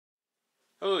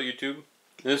Hello YouTube.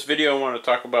 In this video I want to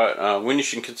talk about when you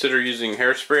should consider using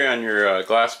hairspray on your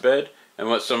glass bed and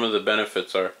what some of the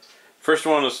benefits are. First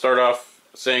I want to start off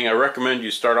saying I recommend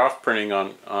you start off printing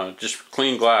on just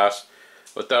clean glass.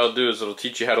 What that'll do is it'll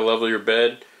teach you how to level your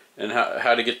bed and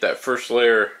how to get that first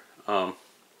layer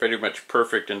pretty much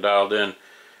perfect and dialed in.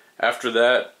 After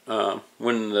that,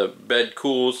 when the bed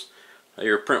cools,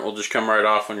 your print will just come right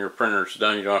off when your printer's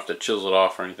done. You don't have to chisel it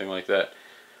off or anything like that.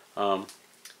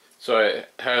 So I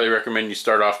highly recommend you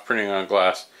start off printing on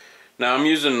glass. Now I'm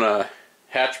using a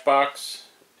Hatchbox,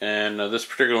 and this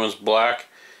particular one's black,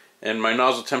 and my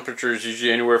nozzle temperature is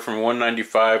usually anywhere from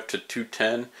 195 to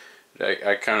 210.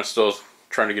 I kind of still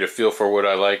trying to get a feel for what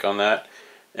I like on that.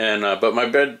 And but my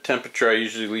bed temperature I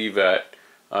usually leave at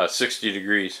 60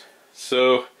 degrees.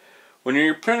 So when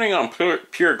you're printing on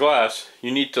pure glass,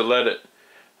 you need to let it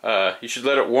you should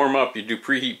let it warm up. You do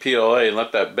preheat PLA and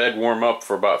let that bed warm up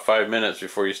for about 5 minutes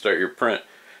before you start your print.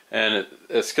 And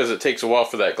it's because it takes a while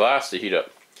for that glass to heat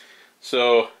up.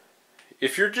 So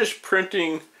if you're just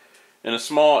printing in a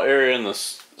small area in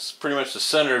pretty much the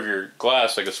center of your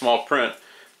glass, like a small print,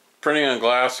 printing on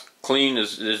glass clean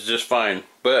is just fine.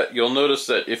 But you'll notice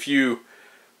that if you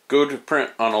go to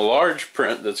print on a large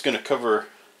print that's going to cover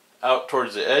out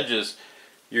towards the edges,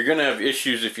 you're going to have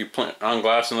issues if you print on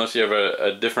glass unless you have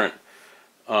a different,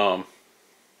 a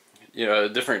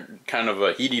different kind of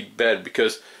a heated bed,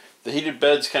 because the heated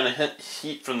beds kind of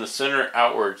heat from the center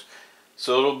outwards.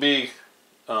 So it'll be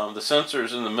the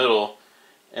sensors in the middle,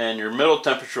 and your middle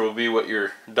temperature will be what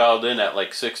you're dialed in at,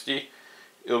 like 60.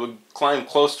 It will climb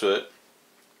close to it,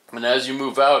 and as you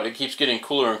move out, it keeps getting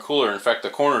cooler and cooler. In fact, the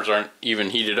corners aren't even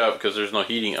heated up because there's no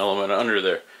heating element under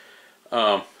there.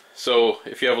 So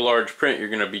if you have a large print, you're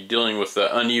going to be dealing with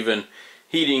the uneven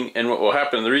heating, and what will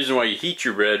happen, the reason why you heat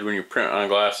your bed when you print on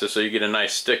glass is so you get a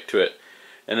nice stick to it,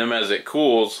 and then as it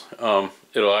cools,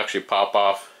 it'll actually pop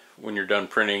off when you're done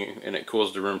printing, and it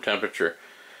cools to room temperature.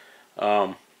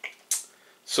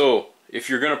 So if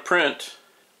you're going to print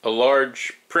a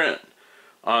large print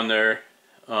on there,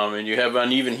 and you have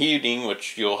uneven heating,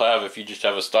 which you'll have if you just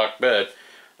have a stock bed,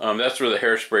 that's where the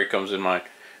hairspray comes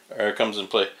in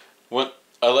play.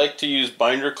 I like to use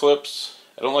binder clips.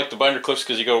 I don't like the binder clips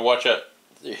because you got to watch out,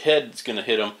 your head's going to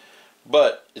hit them.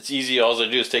 But it's easy. All I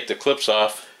do is take the clips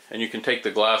off, and you can take the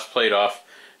glass plate off,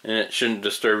 and it shouldn't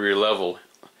disturb your level.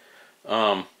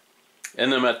 And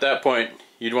then at that point,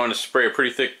 you'd want to spray a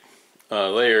pretty thick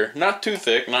layer, not too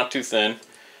thick, not too thin,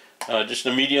 just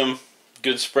a medium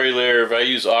good spray layer. If I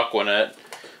use Aquanet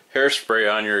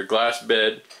hairspray on your glass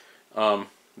bed,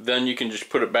 then you can just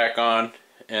put it back on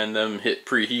and then hit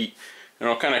preheat, and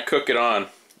I'll kind of cook it on.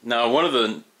 Now, one of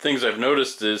the things I've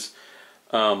noticed is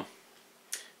by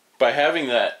having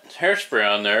that hairspray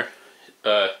on there,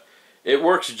 it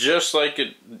works just like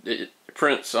it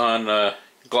prints on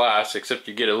glass, except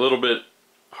you get a little bit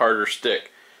harder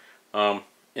stick, and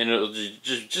it'll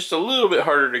just a little bit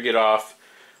harder to get off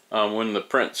when the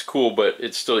print's cool, but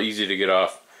it's still easy to get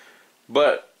off.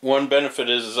 But one benefit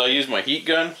is I use my heat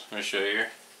gun. Let me show you here.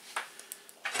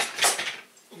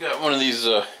 Got one of these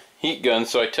heat guns,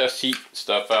 so I test heat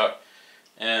stuff out,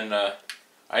 and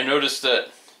I noticed that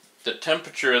the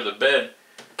temperature of the bed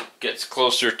gets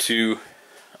closer to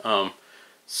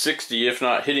 60, if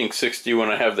not hitting 60,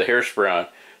 when I have the hairspray on,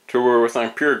 to where with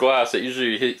on pure glass it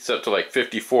usually heats up to like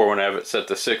 54 when I have it set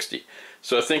to 60.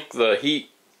 So I think the heat,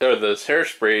 or the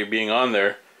hairspray being on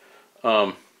there,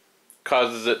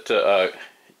 causes it to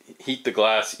heat the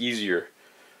glass easier.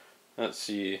 Let's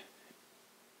see.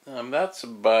 That's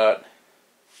about,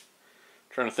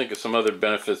 trying to think of some other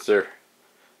benefits there.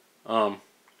 Oh,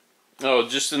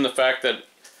 just in the fact that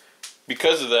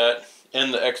because of that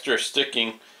and the extra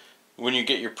sticking, when you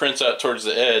get your prints out towards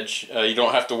the edge, you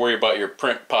don't have to worry about your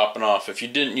print popping off. If you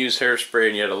didn't use hairspray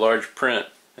and you had a large print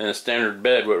in a standard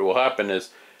bed, what will happen is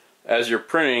as you're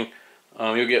printing,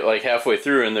 you'll get like halfway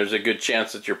through and there's a good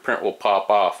chance that your print will pop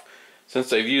off.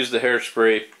 Since I've used the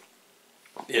hairspray,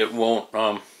 it won't,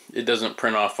 it doesn't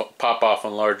pop off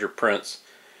on larger prints.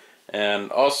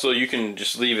 And also you can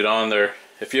just leave it on there.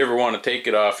 If you ever want to take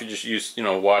it off, you just use,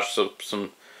 wash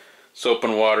some soap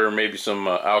and water, maybe some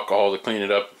alcohol to clean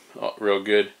it up real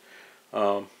good.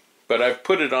 But I've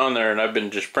put it on there and I've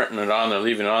been just printing it on there,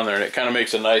 leaving it on there, and it kind of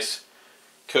makes a nice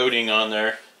coating on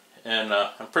there. And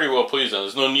I'm pretty well pleased with it.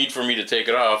 There's no need for me to take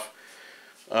it off.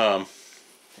 And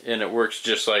it works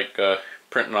just like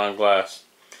printing on glass.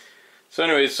 So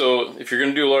anyway, so if you're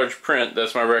going to do a large print,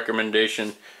 that's my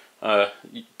recommendation.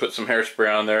 You put some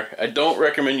hairspray on there. I don't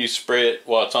recommend you spray it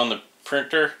while it's on the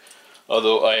printer,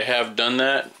 although I have done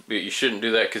that, but you shouldn't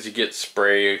do that because you get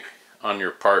spray on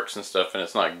your parts and stuff, and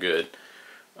it's not good.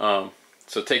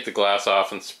 So take the glass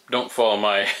off and don't follow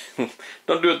my,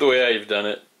 don't do it the way I've done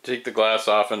it. Take the glass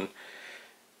off and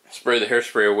spray the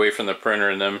hairspray away from the printer,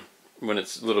 and then when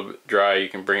it's a little bit dry you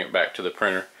can bring it back to the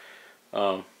printer.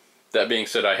 That being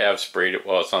said, I have sprayed it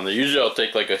while it's on there. Usually I'll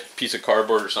take like a piece of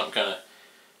cardboard or something, kind of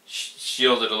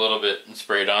shield it a little bit and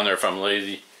spray it on there if I'm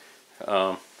lazy.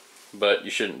 But you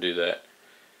shouldn't do that.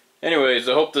 Anyways,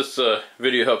 I hope this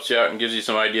video helps you out and gives you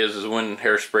some ideas as when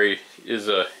hairspray is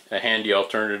a handy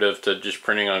alternative to just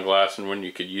printing on glass, and when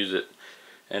you could use it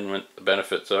and what the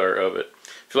benefits are of it.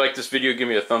 If you like this video, give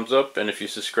me a thumbs up, and if you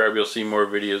subscribe you'll see more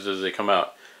videos as they come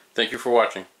out. Thank you for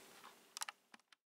watching.